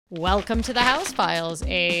Welcome to the House Files,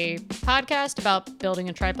 a podcast about building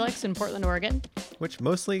a triplex in Portland, Oregon. Which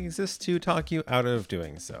mostly exists to talk you out of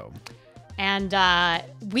doing so. And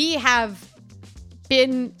we have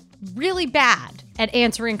been really bad at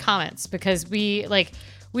answering comments because we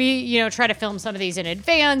try to film some of these in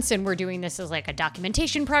advance, and we're doing this as like a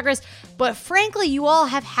documentation progress. But frankly, you all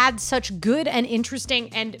have had such good and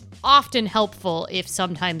interesting and often helpful, if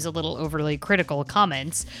sometimes a little overly critical,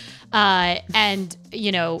 comments. And,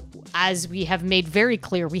 as we have made very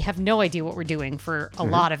clear, we have no idea what we're doing for a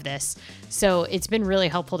lot of this. So it's been really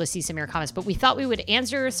helpful to see some of your comments. But we thought we would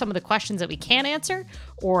answer some of the questions that we can answer,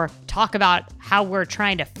 or talk about how we're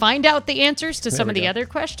trying to find out the answers to some of the other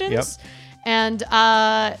questions. Yep.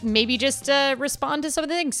 And maybe just respond to some of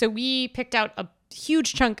the things. So we picked out a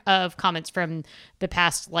huge chunk of comments from the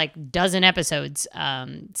past dozen episodes.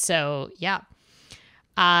 So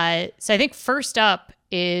I think first up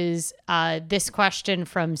is this question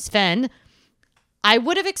from Sven. I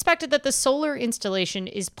would have expected that the solar installation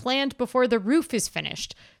is planned before the roof is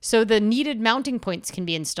finished, so the needed mounting points can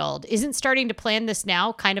be installed. Isn't starting to plan this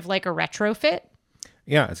now kind of like a retrofit?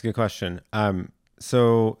 Yeah, it's a good question.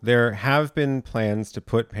 So there have been plans to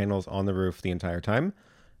put panels on the roof the entire time,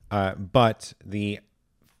 but the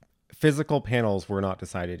physical panels were not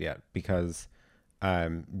decided yet because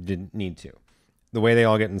didn't need to. The way they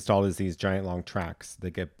all get installed is these giant long tracks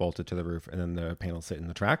that get bolted to the roof, and then the panels sit in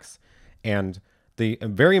the tracks. And the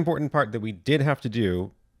very important part that we did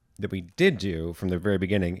do from the very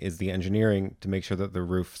beginning is the engineering to make sure that the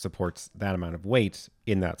roof supports that amount of weight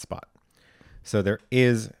in that spot. So it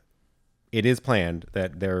is planned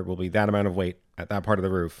that there will be that amount of weight at that part of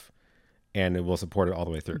the roof, and it will support it all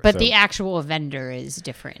the way through. But the actual vendor is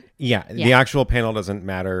different. Yeah, the actual panel doesn't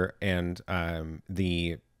matter, and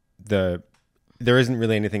there isn't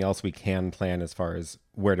really anything else we can plan as far as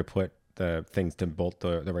where to put the things to bolt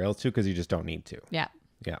the rails to, because you just don't need to. Yeah.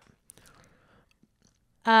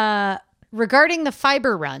 Yeah. Regarding the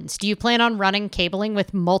fiber runs, do you plan on running cabling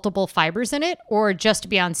with multiple fibers in it, or just to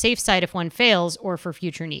be on safe side if one fails, or for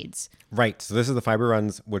future needs? Right. So this is the fiber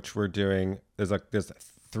runs, which we're doing. There's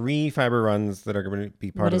 3 fiber runs that are going to be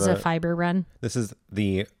part of What is a fiber run? This is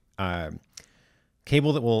the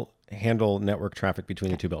cable that will handle network traffic between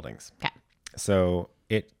the two buildings. Okay. So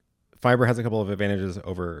fiber has a couple of advantages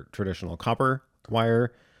over traditional copper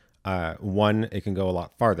wire. One, it can go a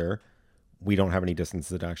lot farther. We don't have any distances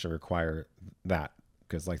that actually require that,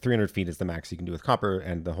 because 300 feet is the max you can do with copper,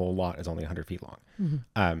 and the whole lot is only 100 feet long.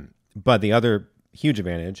 Mm-hmm. But the other huge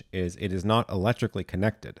advantage is it is not electrically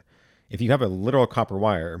connected. If you have a literal copper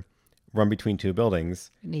wire run between two buildings,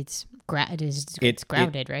 it's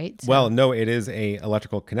grounded, right? So. Well, no, it is a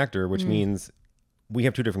electrical connector, which means we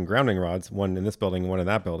have 2 different grounding rods, one in this building, one in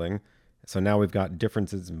that building. So now we've got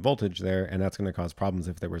differences in voltage there, and that's going to cause problems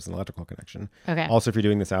if there was an electrical connection. Okay. Also, if you're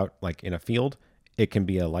doing this out in a field, it can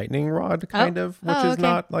be a lightning rod kind of, which is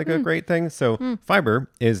not a great thing. So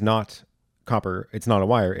fiber is not copper. It's not a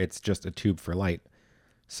wire. It's just a tube for light.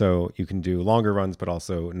 So you can do longer runs, but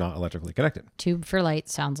also not electrically connected. Tube for light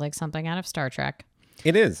sounds like something out of Star Trek.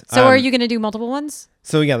 It is. So are you going to do multiple ones?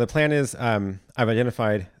 So yeah, the plan is I've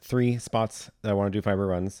identified 3 spots that I want to do fiber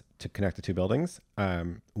runs to connect the 2 buildings.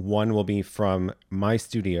 One will be from my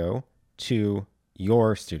studio to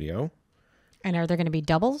your studio. And are there going to be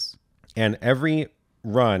doubles? And every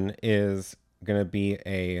run is going to be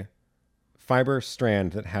a fiber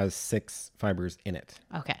strand that has 6 fibers in it.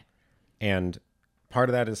 Okay. And part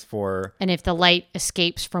of that is for... And if the light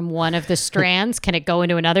escapes from one of the strands, can it go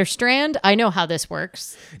into another strand? I know how this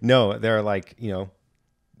works. No, they're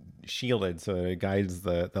shielded, so it guides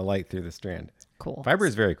the light through the strand. Cool. Fiber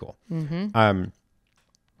is very cool. Mm-hmm.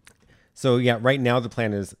 So yeah, right now the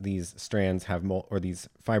plan is these strands have these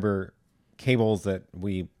fiber cables that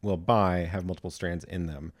we will buy have multiple strands in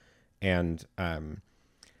them, and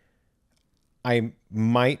I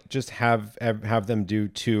might just have them do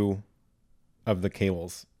 2 of the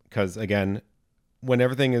cables, because again, when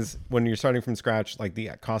you're starting from scratch,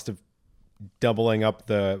 the cost of doubling up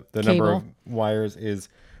the number of wires is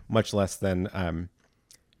much less than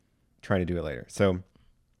trying to do it later. So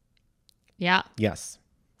yeah, yes,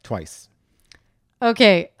 twice.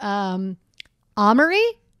 Okay. Amory,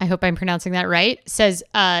 I hope I'm pronouncing that right, says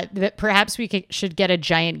that perhaps we should get a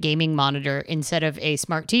giant gaming monitor instead of a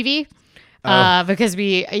smart TV. Because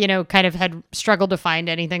we, kind of had struggled to find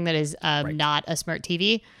anything that is not a smart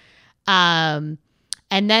TV.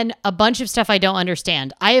 And then a bunch of stuff I don't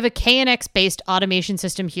understand. I have a KNX-based automation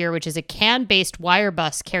system here, which is a CAN-based wire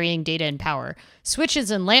bus carrying data and power.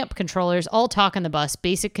 Switches and lamp controllers all talk on the bus.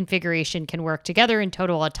 Basic configuration can work together in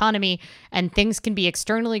total autonomy, and things can be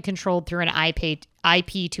externally controlled through an IP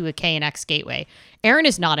to a KNX gateway. Aaron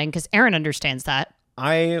is nodding because Aaron understands that.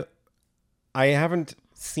 I haven't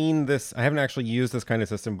seen this. I haven't actually used this kind of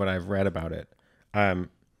system, but I've read about it.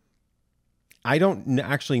 I don't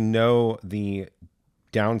actually know the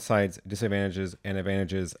downsides, disadvantages, and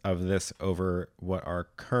advantages of this over what our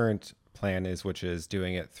current plan is, which is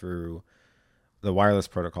doing it through the wireless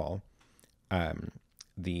protocol,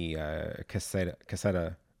 the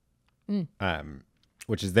Caseta,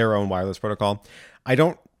 which is their own wireless protocol. I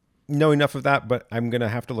don't know enough of that, but I'm going to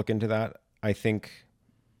have to look into that. I think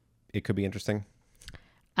it could be interesting.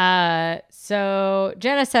 So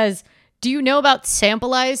Jenna says, do you know about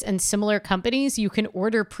Sampleize and similar companies? You can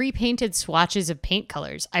order pre-painted swatches of paint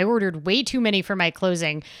colors. I ordered way too many for my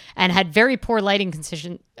closing and had very poor lighting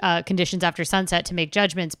conditions after sunset to make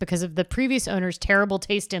judgments because of the previous owner's terrible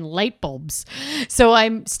taste in light bulbs. So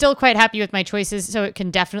I'm still quite happy with my choices, so it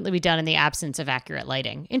can definitely be done in the absence of accurate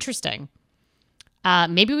lighting. Interesting.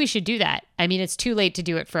 Maybe we should do that. I mean, it's too late to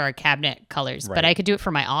do it for our cabinet colors, but I could do it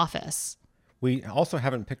for my office. We also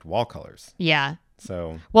haven't picked wall colors. Yeah.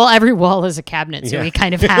 So, well, every wall is a cabinet, so we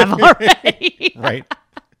kind of have already. Right.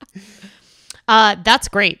 That's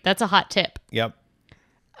great. That's a hot tip. Yep.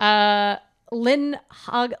 Lindhaga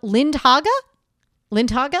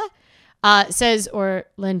says, or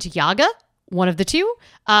Lindyaga, one of the two.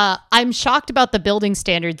 I'm shocked about the building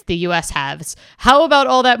standards the U.S. has. How about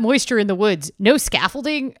all that moisture in the woods? No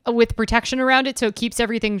scaffolding with protection around it so it keeps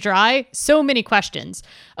everything dry? So many questions.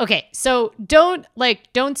 Okay, so don't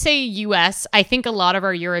say U.S. I think a lot of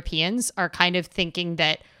our Europeans are kind of thinking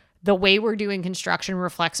that the way we're doing construction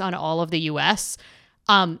reflects on all of the U.S.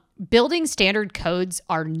 Building standard codes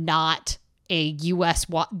are not a U.S.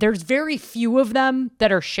 There's very few of them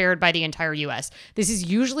that are shared by the entire U.S. This is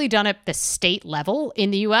usually done at the state level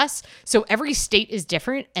in the U.S. So every state is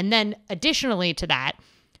different. And then additionally to that,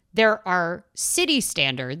 there are city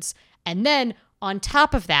standards. And then on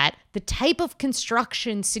top of that, the type of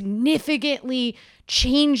construction significantly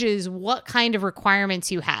changes what kind of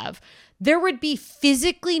requirements you have. There would be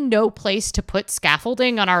physically no place to put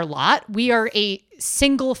scaffolding on our lot. We are a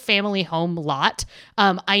single family home lot.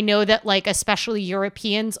 I know that especially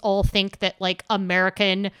Europeans all think that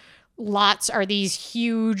American lots are these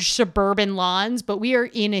huge suburban lawns, but we are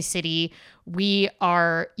in a city. We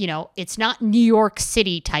are, it's not New York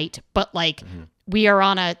City tight, but we are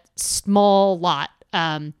on a small lot.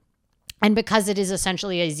 And because it is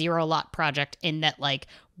essentially a zero lot project in that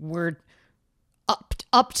we're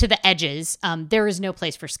up to the edges, there is no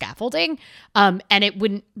place for scaffolding, and it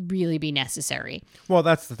wouldn't really be necessary. Well,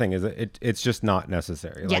 that's the thing, is it's just not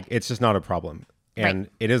necessary. Yeah. It's just not a problem. And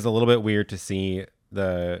It is a little bit weird to see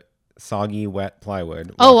the soggy, wet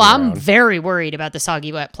plywood. I'm very worried about the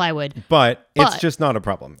soggy, wet plywood. But it's just not a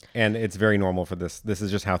problem. And it's very normal for this. This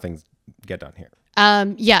is just how things get done here.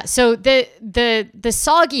 Yeah. So the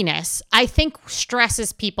sogginess, I think,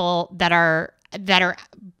 stresses people that are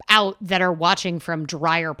watching from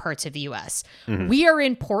drier parts of the U.S. Mm-hmm. We are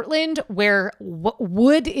in Portland, where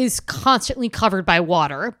wood is constantly covered by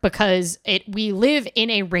water because we live in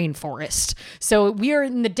a rainforest. So we are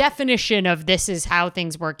in the definition of this is how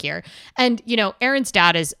things work here. And Aaron's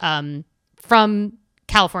dad is from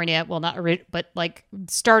California. Well, not but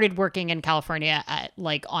started working in California at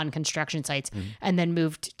on construction sites, and then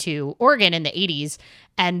moved to Oregon in the 80s,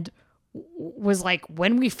 and was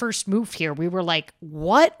when we first moved here, we were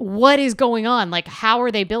what is going on? How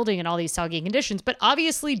are they building in all these soggy conditions? But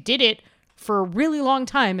obviously did it for a really long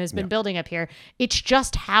time, has been building up here. It's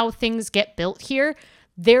just how things get built here.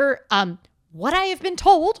 They're, what I have been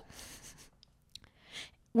told,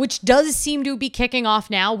 which does seem to be kicking off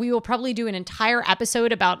now. We will probably do an entire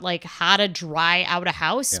episode about how to dry out a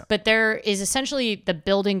house, but there is essentially the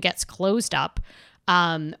building gets closed up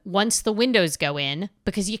once the windows go in,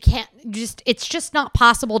 because you can't it's just not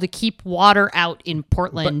possible to keep water out in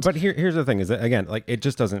Portland. But here's the thing, is that, again, it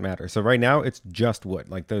just doesn't matter. So right now it's just wood.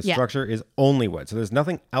 The structure is only wood. So there's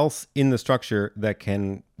nothing else in the structure that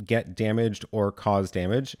can get damaged or cause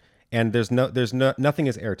damage. And nothing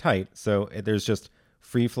is airtight. So there's just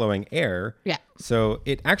free flowing air. Yeah. So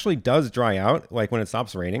it actually does dry out. When it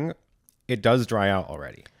stops raining, it does dry out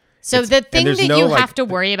already. So the thing that you have to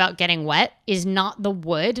worry about getting wet is not the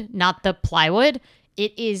wood, not the plywood.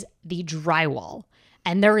 It is the drywall.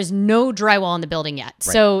 And there is no drywall in the building yet.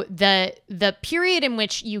 Right. So the period in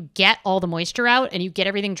which you get all the moisture out and you get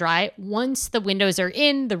everything dry, once the windows are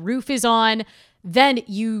in, the roof is on, Then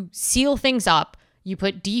you seal things up. You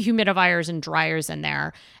put dehumidifiers and dryers in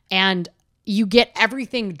there, and you get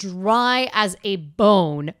everything dry as a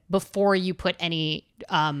bone before you put any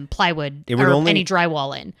plywood or any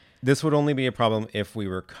drywall in. This would only be a problem if we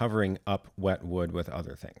were covering up wet wood with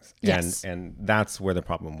other things. Yes. And that's where the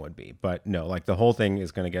problem would be. But no, like the whole thing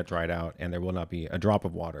is going to get dried out and there will not be a drop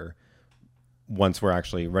of water once we're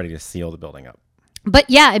actually ready to seal the building up. But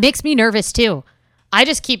yeah, it makes me nervous too.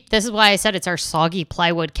 This is why I said it's our soggy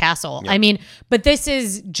plywood castle. Yep. I mean, but this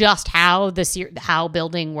is just how how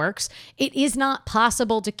building works. It is not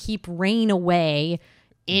possible to keep rain away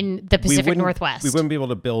in the Pacific Northwest. We wouldn't be able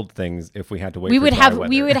to build things if we had to wait. We would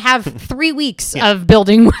have 3 weeks of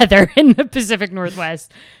building weather in the Pacific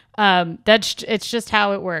Northwest. It's just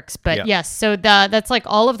how it works. But yes, so that's like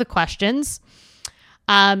all of the questions.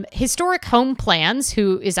 Historic Home Plans,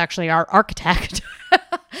 who is actually our architect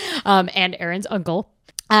and Aaron's uncle,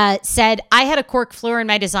 said, I had a cork floor in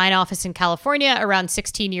my design office in California around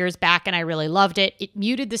 16 years back, and I really loved it. It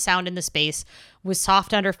muted the sound in the space, was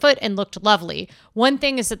soft underfoot, and looked lovely. One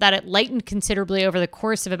thing is that it lightened considerably over the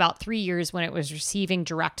course of about 3 years when it was receiving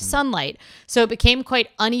direct sunlight, so it became quite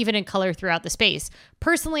uneven in color throughout the space.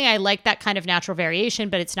 Personally, I like that kind of natural variation,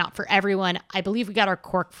 but it's not for everyone. I believe we got our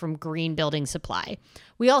cork from Green Building Supply.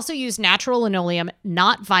 We also used natural linoleum,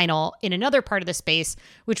 not vinyl, in another part of the space,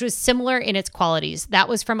 which was similar in its qualities. That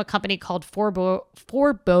was from a company called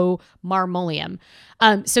Forbo Marmoleum.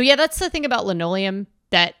 So yeah, that's the thing about linoleum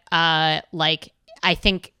that I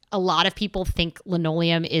think a lot of people think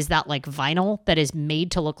linoleum is that like vinyl that is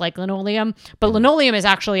made to look like linoleum, but linoleum is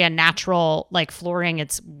actually a natural like flooring.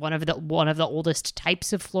 It's one of the oldest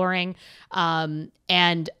types of flooring,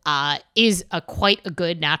 and is quite a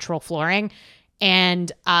good natural flooring.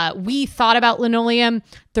 And we thought about linoleum.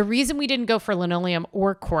 The reason we didn't go for linoleum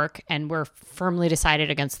or cork, and we're firmly decided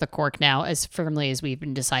against the cork now, as firmly as we've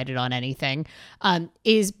been decided on anything,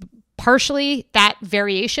 is partially that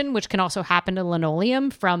variation, which can also happen to linoleum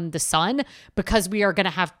from the sun, because we are going to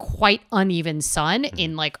have quite uneven sun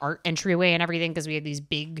in like our entryway and everything, because we have these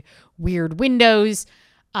big weird windows.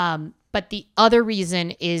 But the other reason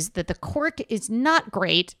is that the cork is not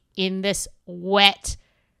great in this wet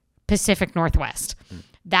Pacific Northwest.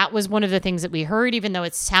 That was one of the things that we heard. Even though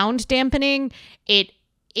it's sound dampening, it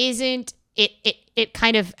isn't. It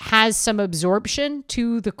kind of has some absorption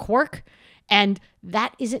to the cork, and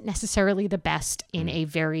that isn't necessarily the best in a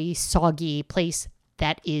very soggy place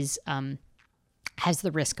that is has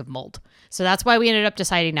the risk of mold. So that's why we ended up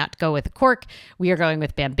deciding not to go with the cork. We are going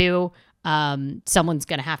with bamboo. Someone's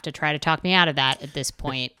going to have to try to talk me out of that at this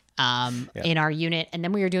point. In our unit. And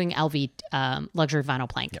then we were doing LV luxury vinyl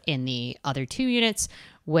plank in the other 2 units,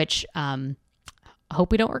 which I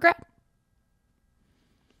hope we don't regret.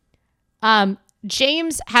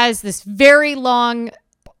 James has this very long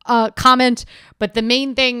comment, but the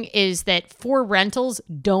main thing is that for rentals,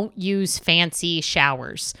 don't use fancy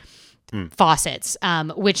showers. Faucets,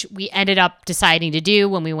 which we ended up deciding to do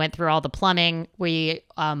when we went through all the plumbing. We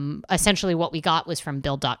essentially what we got was from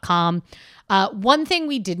build.com. One thing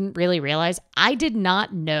we didn't really realize, I did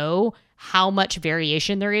not know how much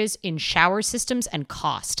variation there is in shower systems and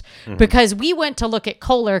cost, because we went to look at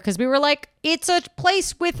Kohler because we were like, it's a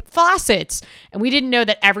place with faucets, and we didn't know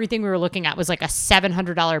that everything we were looking at was like a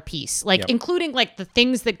 $700 piece, like including like the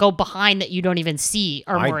things that go behind that you don't even see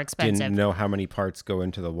are more expensive. I didn't know how many parts go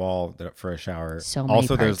into the wall for a shower. So many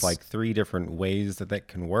also, parts. There's like 3 different ways that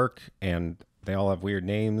can work, and they all have weird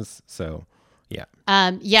names. So yeah.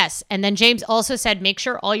 Yes. And then James also said, make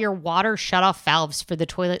sure all your water shutoff valves for the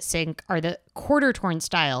toilet sink are the quarter turn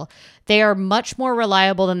style. They are much more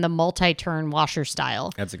reliable than the multi-turn washer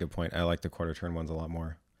style. That's a good point. I like the quarter turn ones a lot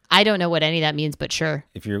more. I don't know what any of that means, but sure.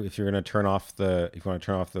 If you're going to turn off if you want to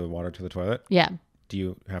turn off the water to the toilet, do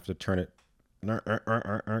you have to turn it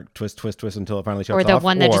twist until it finally shuts off? Or the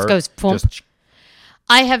one that just goes plump?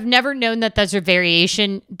 I have never known that there's a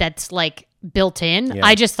variation that's like built in.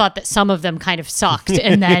 I just thought that some of them kind of sucked,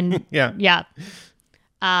 and then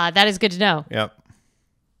that is good to know. Yep.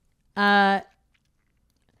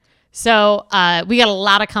 So we got a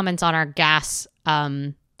lot of comments on our gas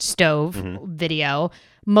stove video.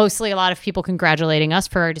 Mostly a lot of people congratulating us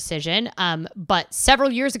for our decision. But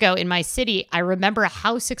several years ago in my city, I remember a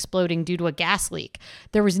house exploding due to a gas leak.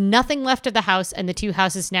 There was nothing left of the house, and the 2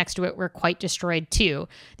 houses next to it were quite destroyed too.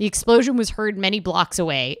 The explosion was heard many blocks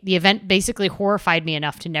away. The event basically horrified me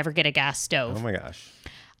enough to never get a gas stove. Oh my gosh.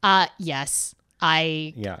 Yes,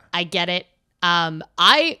 I get it.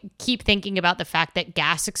 I keep thinking about the fact that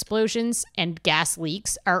gas explosions and gas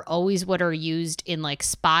leaks are always what are used in like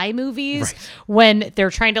spy movies when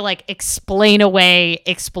they're trying to like explain away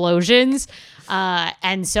explosions.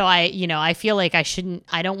 And so I feel like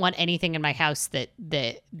I don't want anything in my house that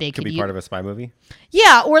they Could be part of a spy movie.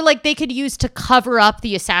 Yeah. Or like they could use to cover up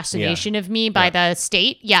the assassination of me by the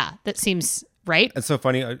state. Yeah. That seems right. It's so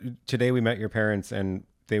funny. Today we met your parents and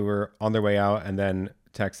they were on their way out and then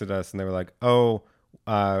texted us and they were like, "Oh,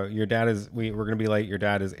 your dad is. We're gonna be late. Your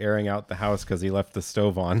dad is airing out the house because he left the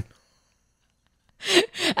stove on."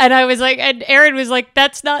 And I was like, and Aaron was like,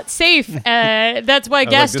 "That's not safe. That's why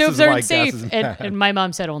gas stoves aren't safe." And my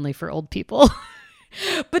mom said, "Only for old people."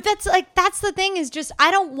 But that's the thing is just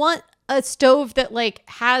I don't want a stove that like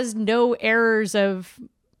has no errors of,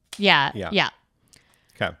 yeah.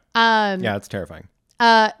 Okay. Yeah, it's terrifying.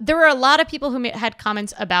 There were a lot of people who had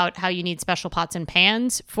comments about how you need special pots and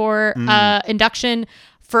pans for induction.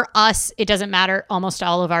 For us, it doesn't matter. Almost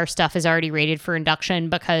all of our stuff is already rated for induction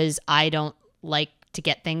because I don't like to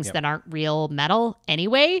get things that aren't real metal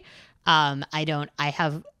anyway.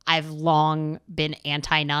 I've long been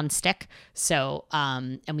anti nonstick. So,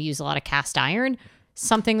 and we use a lot of cast iron.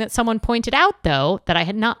 Something that someone pointed out, though, that I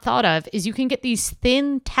had not thought of is you can get these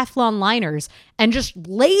thin Teflon liners and just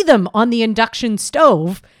lay them on the induction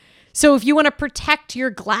stove. So if you want to protect your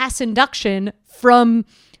glass induction from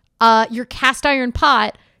your cast iron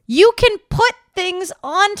pot, you can put things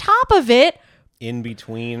on top of it. In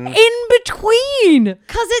between.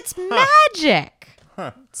 Because it's magic.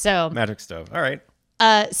 So magic stove. All right.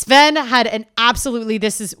 Sven had an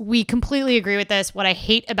we completely agree with this. What I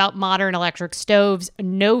hate about modern electric stoves,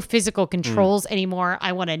 no physical controls anymore.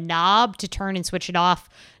 I want a knob to turn and switch it off.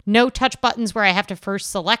 No touch buttons where I have to first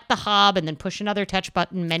select the hob and then push another touch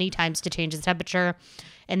button many times to change the temperature.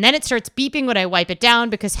 And then it starts beeping when I wipe it down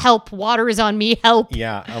because help, water is on me, help.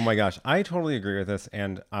 Yeah. Oh my gosh. I totally agree with this.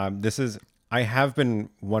 And I have been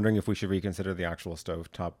wondering if we should reconsider the actual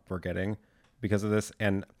stovetop we're getting because of this.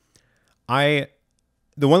 And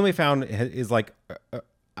the one we found is like,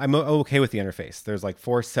 I'm okay with the interface. There's like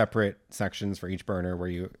 4 separate sections for each burner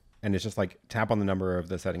and it's just like tap on the number of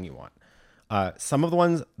the setting you want. Some of the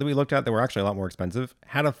ones that we looked at that were actually a lot more expensive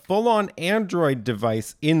had a full-on Android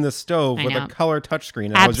device in the stove with a color touchscreen.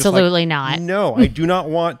 And absolutely I was just like, not. No, I do not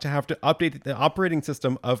want to have to update the operating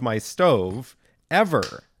system of my stove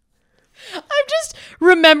ever. I'm just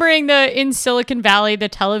remembering in Silicon Valley, the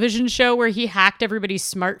television show where he hacked everybody's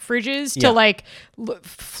smart fridges to like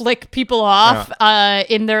flick people off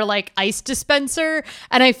in their like ice dispenser.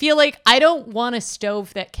 And I feel like I don't want a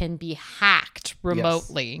stove that can be hacked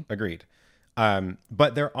remotely. Yes, agreed.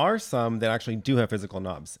 But there are some that actually do have physical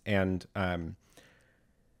knobs and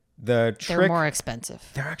they're more expensive.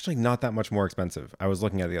 They're actually not that much more expensive. I was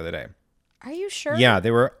looking at it the other day. Are you sure? Yeah, they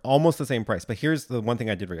were almost the same price. But here's the one thing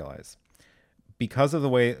I did realize. Because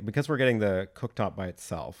we're getting the cooktop by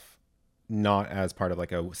itself, not as part of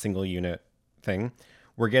like a single unit thing,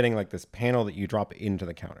 we're getting like this panel that you drop into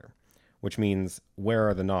the counter, which means where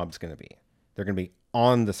are the knobs going to be? They're going to be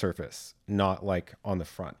on the surface, not like on the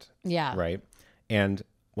front. Yeah. Right. And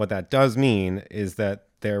what that does mean is that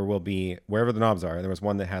there will be, wherever the knobs are, there was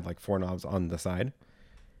one that had like 4 knobs on the side.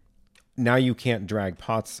 Now you can't drag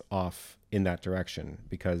pots off in that direction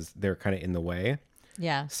because they're kind of in the way.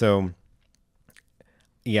 Yeah. So,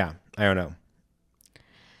 yeah, I don't know.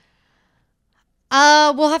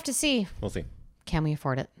 We'll have to see. We'll see. Can we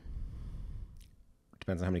afford it?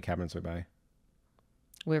 Depends on how many cabinets we buy.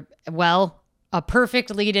 A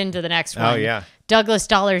perfect lead into the next one. Oh, yeah. Douglas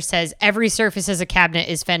Dollar says, every surface as a cabinet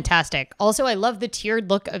is fantastic. Also, I love the tiered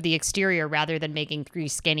look of the exterior rather than making 3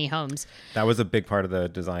 skinny homes. That was a big part of the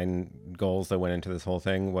design goals that went into this whole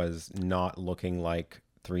thing was not looking like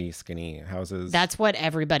 3 skinny houses. That's what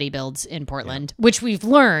everybody builds in Portland, which we've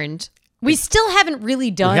learned. We still haven't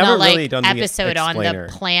really done episode on the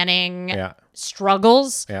planning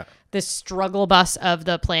struggles. Yeah. The struggle bus of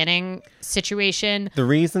the planning situation. The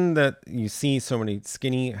reason that you see so many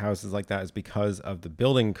skinny houses like that is because of the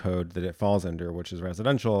building code that it falls under, which is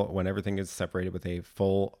residential, when everything is separated with a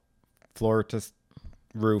full floor to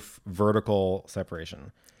roof vertical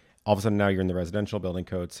separation. All of a sudden now you're in the residential building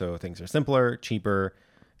code, so things are simpler, cheaper,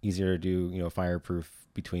 easier to do, fireproof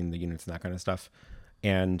between the units and that kind of stuff.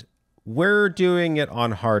 And we're doing it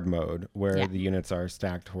on hard mode where the units are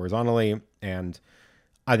stacked horizontally, and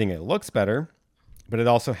I think it looks better, but it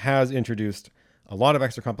also has introduced a lot of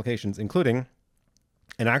extra complications, including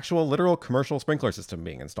an actual literal commercial sprinkler system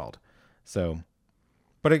being installed. So,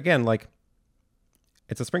 but again, like,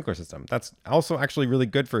 it's a sprinkler system. That's also actually really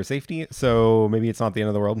good for safety. So maybe it's not the end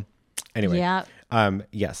of the world. Anyway,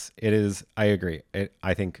 Yes, it is. I agree.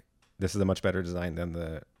 I think this is a much better design than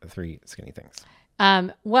the three skinny things.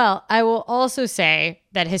 Well, I will also say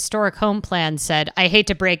that Historic Home Plan said, I hate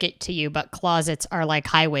to break it to you, but closets are like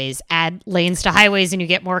highways. Add lanes to highways and you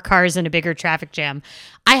get more cars and a bigger traffic jam.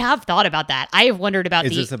 I have thought about that. I have wondered about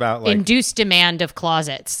this about, like, induced demand of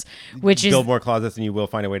closets, which is build more closets and you will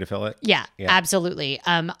find a way to fill it. Yeah, absolutely.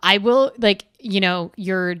 I will, like,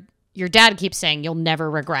 your dad keeps saying you'll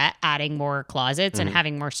never regret adding more closets and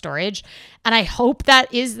having more storage. And I hope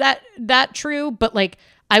that is that true. But like,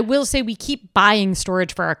 I will say we keep buying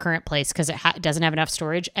storage for our current place because it doesn't have enough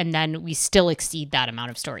storage. And then we still exceed that amount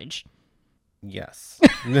of storage. Yes.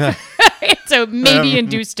 So maybe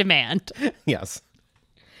induced demand. Yes.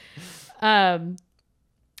 Okay.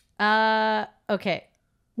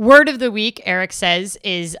 Word of the week, Eric says,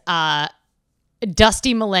 is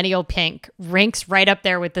dusty millennial pink. Ranks right up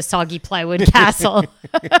there with the soggy plywood castle.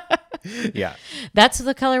 Yeah. That's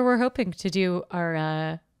the color we're hoping to do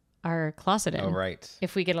our closet in. Oh, right.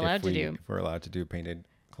 If we get allowed to do. If we're allowed to do painted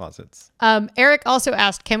closets. Eric also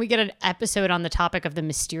asked, can we get an episode on the topic of the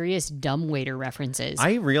mysterious dumbwaiter references?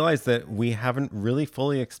 I realized that we haven't really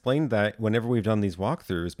fully explained that whenever we've done these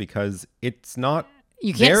walkthroughs because it's not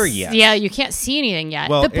there yet. Yeah, you can't see anything yet.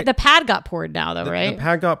 Well, the pad got poured now, though, right? The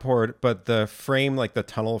pad got poured, but the frame, like the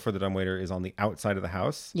tunnel for the dumbwaiter, is on the outside of the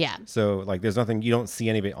house. Yeah. So, like, there's nothing, you don't see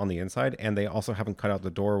any of it on the inside, and they also haven't cut out the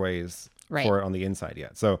doorways for it on the inside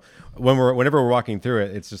yet. So, whenever we're walking through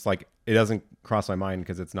it, it's just like, it doesn't cross my mind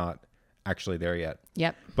because it's not actually there yet.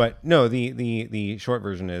 Yep. But no, the short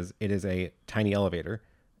version is it is a tiny elevator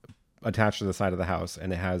attached to the side of the house,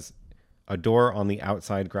 and it has a door on the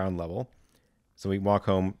outside ground level. So we walk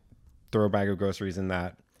home, throw a bag of groceries in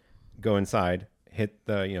that, go inside, hit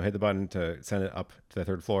the button to send it up to the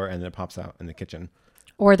third floor, and then it pops out in the kitchen.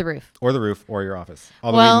 Or the roof. Or the roof, or your office.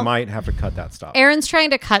 Although we might have to cut that stop. Aaron's trying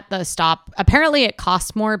to cut the stop. Apparently it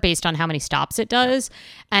costs more based on how many stops it does.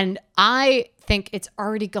 And I think it's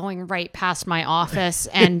already going right past my office.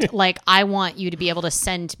 And like, I want you to be able to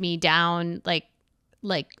send me down like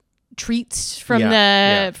treats from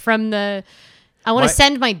the I want to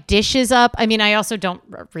send my dishes up. I mean, I also don't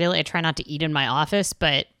really, I try not to eat in my office,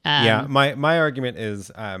 but my argument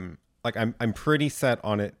is like I'm pretty set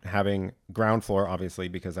on it having ground floor, obviously,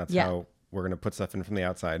 because that's how we're going to put stuff in from the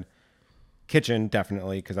outside. Kitchen,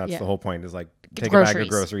 definitely, because that's the whole point, is like take a bag of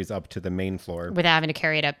groceries up to the main floor without having to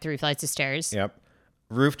carry it up 3 flights of stairs. Yep.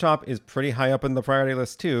 Rooftop is pretty high up in the priority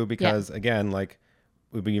list too, because again, like,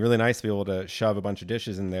 it would be really nice to be able to shove a bunch of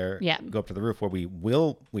dishes in there, go up to the roof, where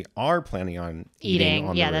we are planning on eating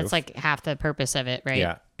on the roof. That's like half the purpose of it, right?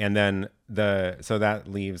 Yeah. And then so that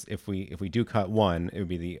leaves, if we do cut one, it would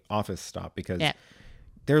be the office stop, because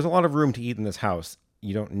there's a lot of room to eat in this house.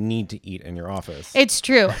 You don't need to eat in your office. It's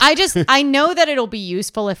true. I know that it'll be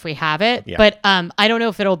useful if we have it, but I don't know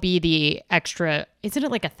if it'll be the extra. Isn't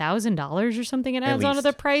it like $1,000 or something it adds onto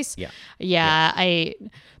the price? Yeah.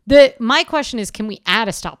 My question is, can we add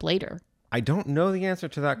a stop later? I don't know the answer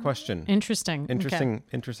to that question. Interesting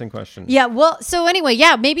question. Yeah. Well, so anyway,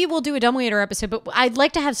 maybe we'll do a dumbwaiter episode, but I'd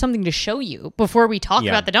like to have something to show you before we talk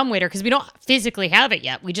about the dumbwaiter, because we don't physically have it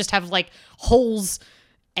yet. We just have like holes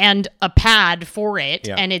and a pad for it,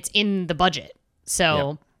 and it's in the budget.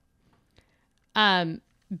 So,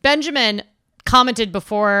 Benjamin commented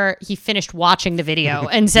before he finished watching the video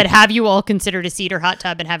and said, have you all considered a cedar hot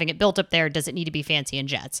tub and having it built up there? Does it need to be fancy and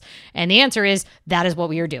jets? And the answer is, that is what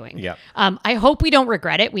we are doing. Yeah. I hope we don't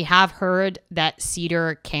regret it. We have heard that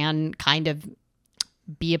cedar can kind of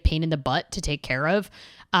be a pain in the butt to take care of.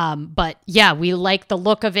 But yeah, we like the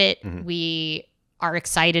look of it. Mm-hmm. We are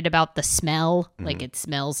excited about the smell. Mm-hmm. Like, it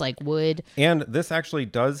smells like wood. And this actually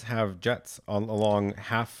does have jets along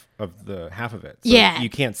half of it. So you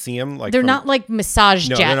can't see them. Like, they're not like massage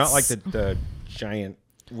jets. No, they're not like the giant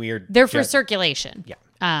weird. They're for circulation.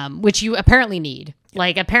 Yeah. Which you apparently need. Yeah.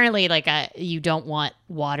 Like, apparently, like, you don't want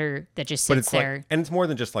water that just sits there. Like, and it's more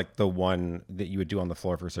than just like the one that you would do on the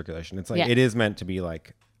floor for circulation. It's like it is meant to be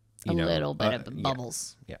like a little bit of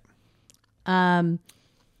bubbles. Yeah.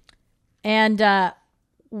 And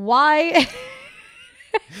why?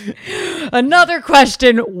 Another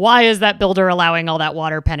question, why is that builder allowing all that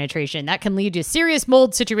water penetration? That can lead to a serious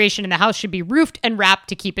mold situation, and the house should be roofed and wrapped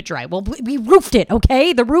to keep it dry. Well, we roofed it,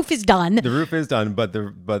 okay? The roof is done. The roof is done, but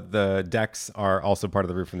the decks are also part of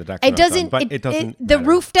the roof, and the decks it doesn't. Done, but it doesn't. The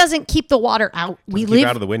roof doesn't keep the water out. We live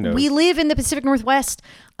out of the windows. We live in the Pacific Northwest.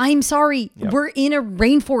 I'm sorry, we're in a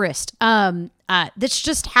rainforest. That's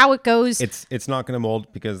just how it goes. It's not going to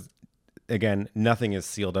mold because again, nothing is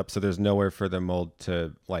sealed up, so there's nowhere for the mold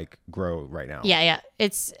to like grow right now. Yeah.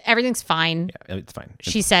 Everything's fine. Yeah, it's fine.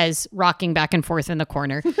 She says, rocking back and forth in the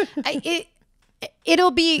corner.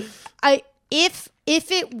 It'll be if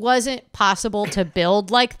it wasn't possible to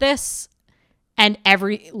build like this, and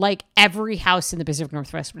every house in the Pacific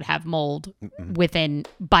Northwest would have mold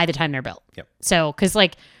by the time they're built. Yep. So, because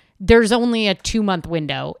like there's only a 2-month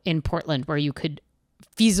window in Portland where you could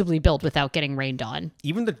feasibly build without getting rained on.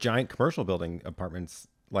 Even the giant commercial building apartments,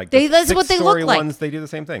 like that's what they look like. Ones, they do the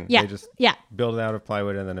same thing. Yeah. They just Yeah. build it out of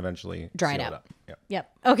plywood and then eventually Dry it seal out. up. Yep.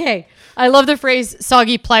 Yep. Okay. I love the phrase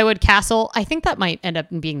soggy plywood castle. I think that might end up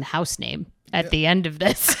being the house name at the end of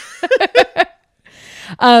this.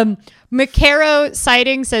 McCarrow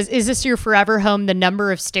Sighting says, is this your forever home? The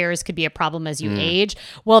number of stairs could be a problem as you age.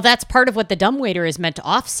 Well, that's part of what the dumbwaiter is meant to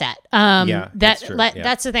offset. That's true.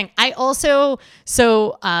 That's the thing. I also,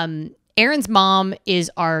 Erin's mom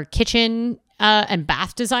is our kitchen and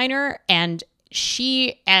bath designer, and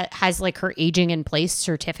she has like her aging in place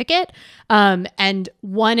certificate. And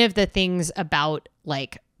one of the things about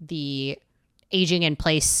like the aging in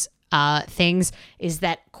place things is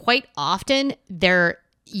that quite often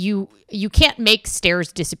you can't make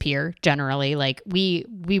stairs disappear generally. Like we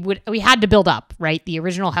had to build up, right? The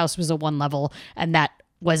original house was a 1 level and that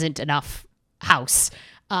wasn't enough house.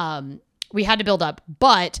 We had to build up,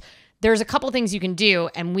 but there's a couple things you can do,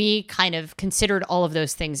 and we kind of considered all of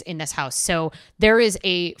those things in this house. So there is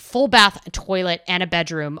a full bath, a toilet, and a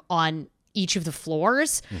bedroom on each of the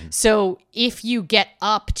floors. So if you get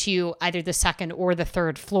up to either the second or the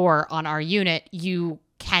third floor on our unit, you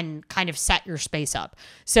can kind of set your space up.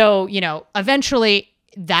 So, eventually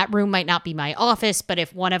that room might not be my office, but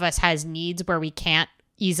if one of us has needs where we can't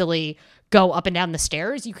easily go up and down the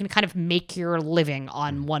stairs, you can kind of make your living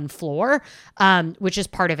on one floor, which is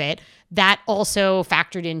part of it. That also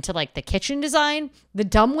factored into like the kitchen design. The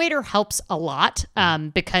dumbwaiter helps a lot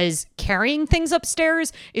because carrying things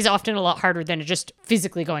upstairs is often a lot harder than just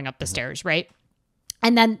physically going up the stairs, right?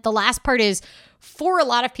 And then the last part is, for a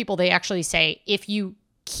lot of people, they actually say if you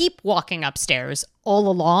keep walking upstairs all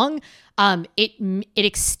along, it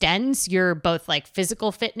extends your both like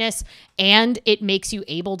physical fitness, and it makes you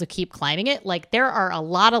able to keep climbing it. Like there are a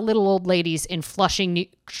lot of little old ladies in Flushing,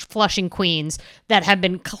 Queens that have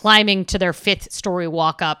been climbing to their 5th story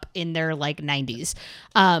walk up in their like 90s.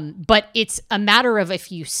 But it's a matter of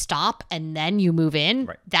if you stop and then you move in,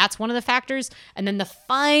 right. That's one of the factors. And then the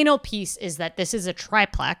final piece is that this is a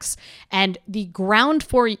triplex, and the ground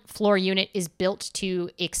floor unit is built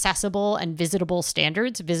to accessible and visitable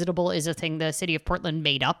standards. Visitable is a thing the city of Portland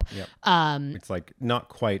made up. Yep. It's like not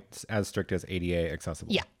quite as strict as ADA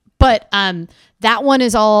accessible. Yeah. But that one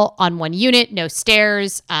is all on one unit, no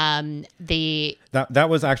stairs. That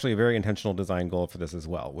was actually a very intentional design goal for this as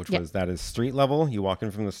well, which was that is street level. You walk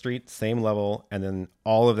in from the street, same level, and then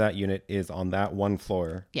all of that unit is on that one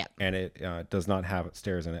floor. Yeah. And it does not have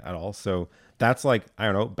stairs in it at all. So that's like, I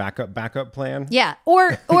don't know, backup plan. Yeah.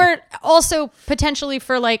 Or also potentially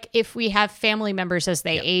for like if we have family members as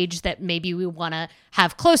they age that maybe we want to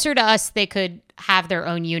have closer to us, they could have their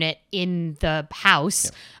own unit in the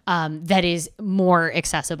house that is more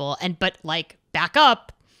accessible. But like back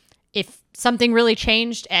up, if something really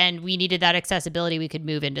changed and we needed that accessibility, we could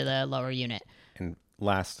move into the lower unit. And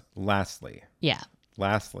lastly,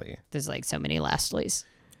 there's like so many lastlies.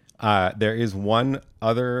 There is one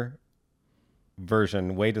other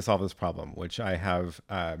way to solve this problem, which I have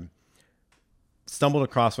stumbled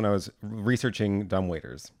across when I was researching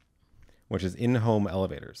dumbwaiters, which is in-home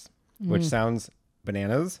elevators, which sounds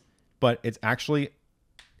bananas, but it's actually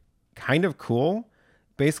kind of cool.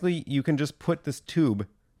 Basically, you can just put this tube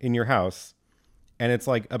in your house, and it's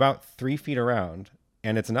like about 3 feet around,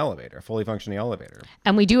 and it's an elevator, a fully functioning elevator.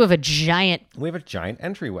 And we do have a giant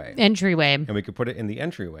entryway. And we could put it in the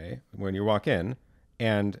entryway when you walk in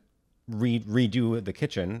and redo the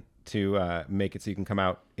kitchen to make it so you can come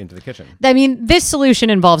out into the kitchen. I mean, this solution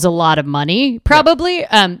involves a lot of money, probably.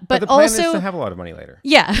 But the plan also is to have a lot of money later.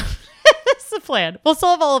 Yeah, that's the plan. We'll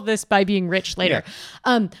solve all of this by being rich later.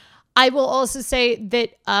 Yeah. I will also say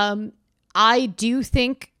that I do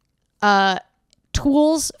think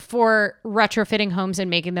tools for retrofitting homes and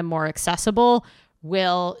making them more accessible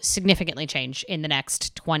will significantly change in the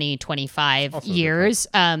next 20, 25 years.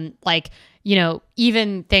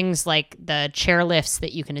 Even things like the chair lifts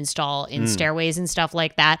that you can install in stairways and stuff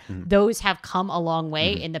like that, those have come a long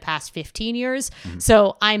way in the past 15 years.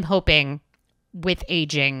 So I'm hoping with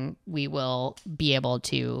aging, we will be able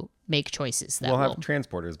to make choices that we'll have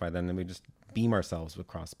transporters by then, and we just beam ourselves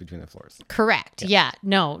across between the floors. Correct. Yeah.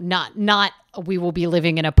 No, not we will be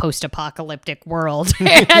living in a post-apocalyptic world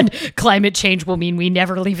and climate change will mean we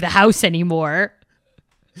never leave the house anymore.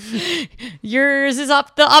 Yours is the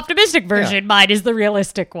optimistic version. Yeah. Mine is the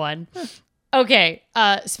realistic one. Okay.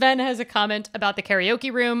 Sven has a comment about the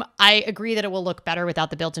karaoke room. I agree that it will look better without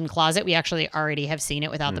the built-in closet. We actually already have seen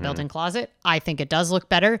it without the built-in closet. I think it does look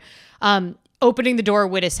better. Opening the door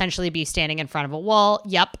would essentially be standing in front of a wall.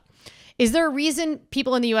 Yep. Is there a reason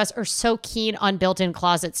people in the US are so keen on built-in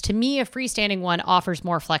closets? To me, a freestanding one offers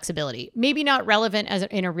more flexibility. Maybe not relevant as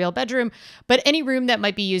in a real bedroom, but any room that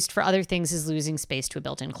might be used for other things is losing space to a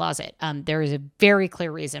built-in closet. There is a very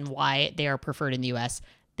clear reason why they are preferred in the US.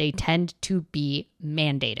 They tend to be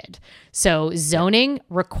mandated. So zoning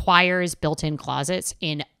requires built-in closets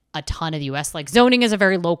in a ton of the US. Like zoning is a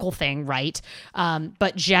very local thing, right?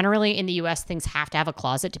 But generally in the US, things have to have a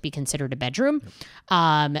closet to be considered a bedroom.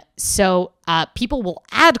 So people will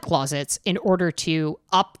add closets in order to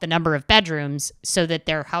up the number of bedrooms so that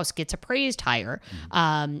their house gets appraised higher.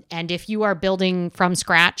 And if you are building from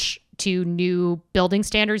scratch to new building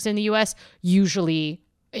standards in the US, usually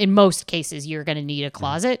in most cases, you're going to need a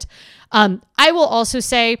closet. I will also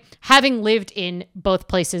say, having lived in both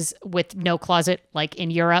places with no closet, like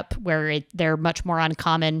in Europe, where they're much more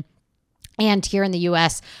uncommon, and here in the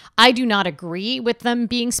US, I do not agree with them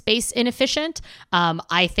being space inefficient.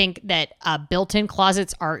 I think that built-in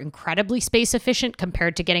closets are incredibly space efficient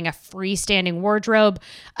compared to getting a freestanding wardrobe,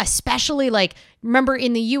 especially remember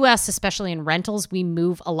in the US, especially in rentals, we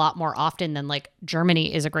move a lot more often than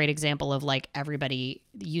Germany is a great example of everybody,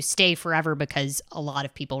 you stay forever because a lot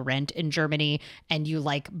of people rent in Germany and you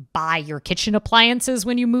buy your kitchen appliances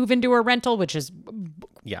when you move into a rental, which is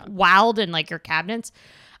wild, and your cabinets.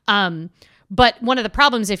 But one of the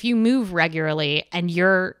problems, if you move regularly and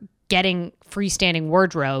you're getting freestanding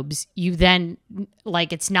wardrobes, you then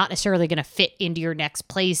it's not necessarily going to fit into your next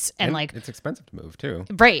place. And it's expensive to move too.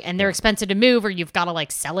 Right. And they're expensive to move, or you've got to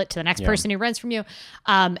sell it to the next person who rents from you.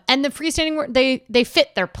 And the freestanding, they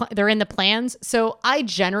fit they're in the plans. So I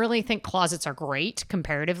generally think closets are great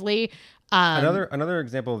comparatively. Another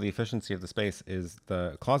example of the efficiency of the space is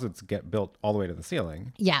the closets get built all the way to the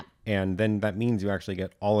ceiling. Yeah. And then that means you actually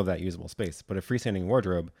get all of that usable space. But a freestanding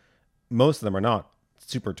wardrobe, most of them are not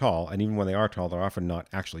super tall. And even when they are tall, they're often not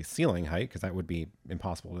actually ceiling height, because that would be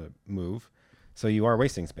impossible to move. So you are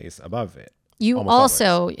wasting space above it. You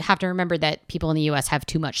also have to remember that people in the U.S. have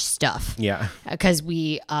too much stuff. Yeah. Because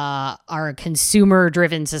we are a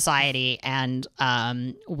consumer-driven society, and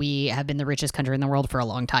we have been the richest country in the world for a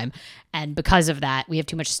long time. And because of that, we have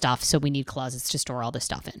too much stuff, so we need closets to store all this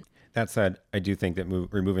stuff in. That said, I do think that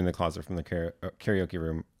removing the closet from the karaoke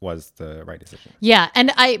room was the right decision. Yeah,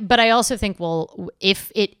 but I also think, if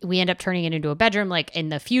we end up turning it into a bedroom, in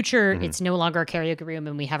the future, it's no longer a karaoke room,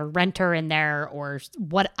 and we have a renter in there, or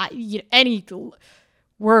we're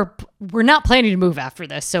not planning to move after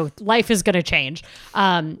this, so life is going to change.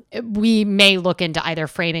 We may look into either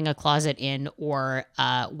framing a closet in, or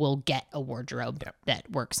we'll get a wardrobe that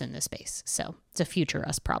works in the space. So it's a future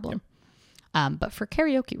us problem. Yep. But for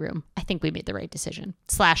karaoke room, I think we made the right decision.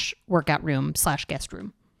 / workout room / guest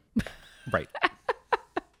room. Right.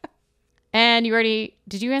 And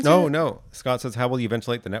did you answer? No. Scott says, how will you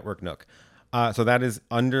ventilate the network nook? So that is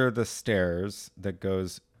under the stairs that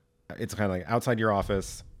goes, it's kind of outside your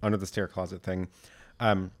office, under the stair closet thing.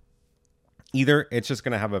 Either it's just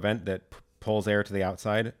going to have a vent that pulls air to the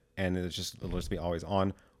outside and it'll just be always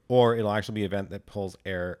on, or it'll actually be a vent that pulls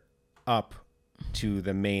air up to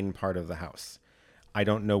the main part of the house. I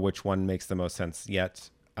don't know which one makes the most sense yet.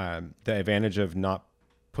 The advantage of not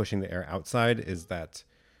pushing the air outside is that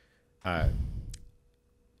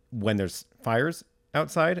when there's fires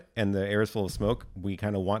outside and the air is full of smoke, we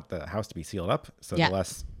kind of want the house to be sealed up. So the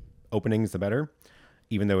less openings, the better.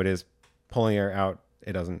 Even though it is pulling air out,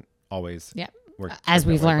 it doesn't always work. As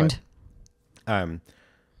we've learned. And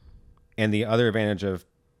the other advantage of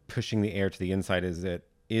pushing the air to the inside is it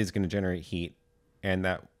is going to generate heat. And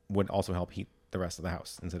that would also help heat the rest of the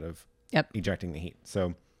house instead of ejecting the heat.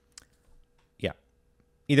 So, yeah.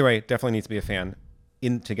 Either way, definitely needs to be a fan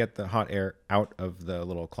to get the hot air out of the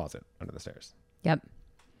little closet under the stairs. Yep.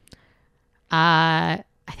 I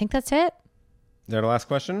think that's it. Is that the last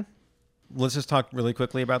question? Let's just talk really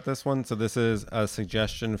quickly about this one. So this is a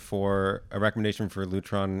suggestion for a recommendation for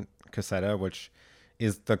Lutron Cassetta, which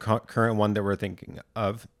is the current one that we're thinking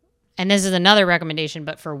of. And this is another recommendation,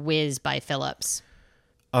 but for Wiz by Philips.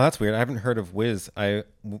 Oh, that's weird. I haven't heard of Wiz.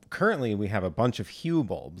 Currently, we have a bunch of Hue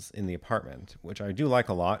bulbs in the apartment, which I do like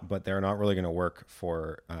a lot, but they're not really going to work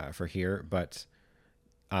for here. But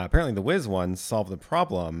apparently the Wiz ones solve the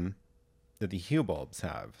problem that the Hue bulbs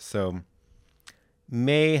have. So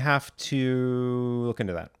may have to look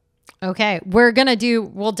into that. Okay.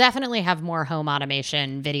 We'll definitely have more home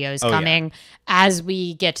automation videos coming as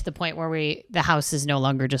we get to the point where the house is no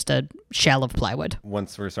longer just a shell of plywood.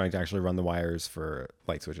 Once we're starting to actually run the wires for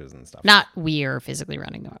light switches and stuff. Not we are physically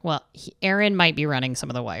running them. Well, Aaron might be running some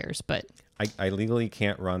of the wires, but I legally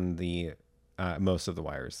can't run the most of the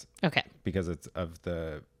wires. Okay. Because it's of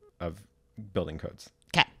building codes.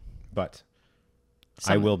 Okay. But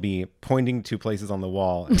I will be pointing to places on the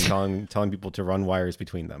wall and telling people to run wires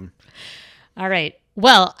between them. All right.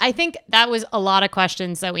 Well, I think that was a lot of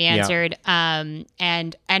questions that we answered, and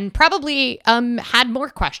probably had more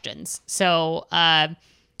questions. So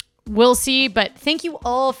we'll see. But thank you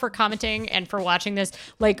all for commenting and for watching this.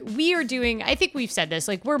 Like, we are doing, I think we've said this,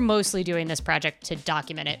 like, we're mostly doing this project to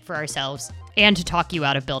document it for ourselves and to talk you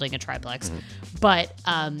out of building a triplex. Mm-hmm. But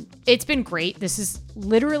it's been great. This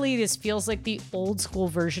feels like the old school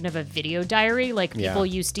version of a video diary, like people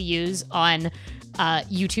used to use on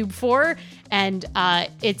YouTube for. And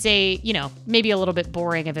it's maybe a little bit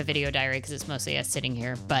boring of a video diary because it's mostly us sitting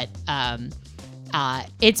here. But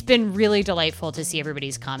it's been really delightful to see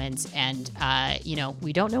everybody's comments. And,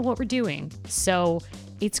 we don't know what we're doing. So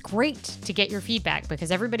it's great to get your feedback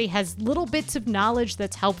because everybody has little bits of knowledge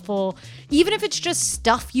that's helpful, even if it's just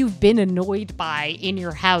stuff you've been annoyed by in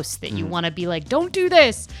your house that you want to be like, don't do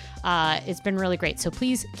this. It's been really great. So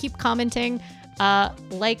please keep commenting,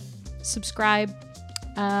 subscribe,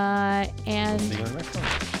 and See you on the next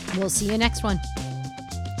one. We'll see you next one.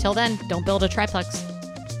 Till then, don't build a triplex.